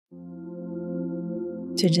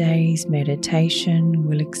Today's meditation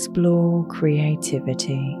will explore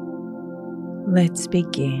creativity. Let's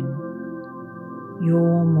begin.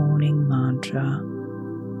 Your morning mantra.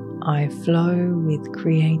 I flow with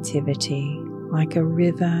creativity like a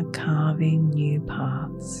river carving new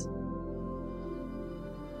paths.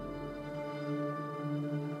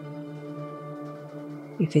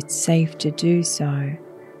 If it's safe to do so,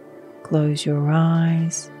 close your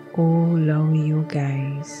eyes or lower your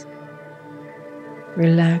gaze.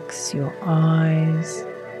 Relax your eyes,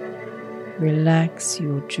 relax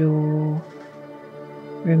your jaw,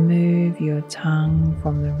 remove your tongue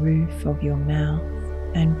from the roof of your mouth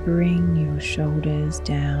and bring your shoulders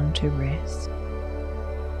down to rest.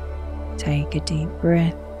 Take a deep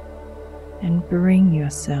breath and bring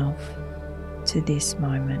yourself to this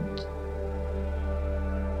moment.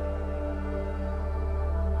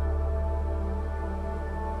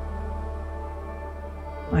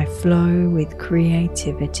 I flow with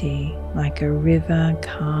creativity like a river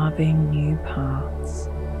carving new paths.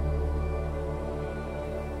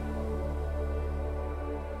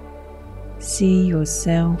 See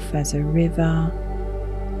yourself as a river,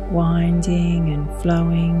 winding and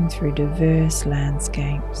flowing through diverse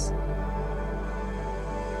landscapes.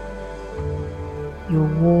 Your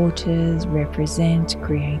waters represent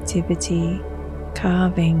creativity,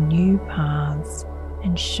 carving new paths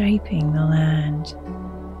and shaping the land.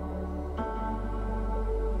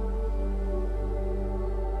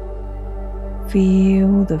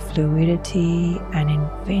 Feel the fluidity and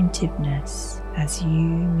inventiveness as you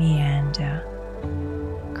meander,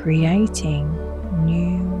 creating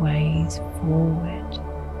new ways forward.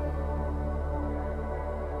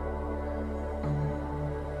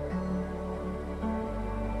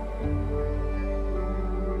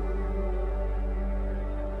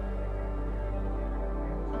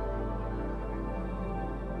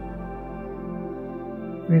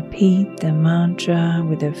 Repeat the mantra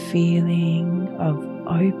with a feeling of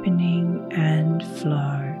opening and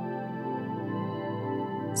flow.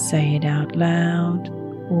 Say it out loud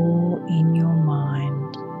or in your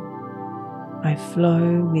mind. I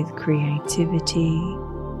flow with creativity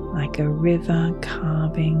like a river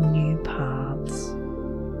carving new paths.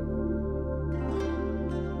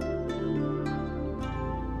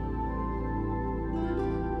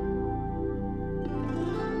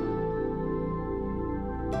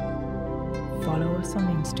 Follow us on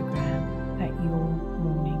Instagram at Your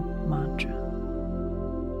Morning Mantra.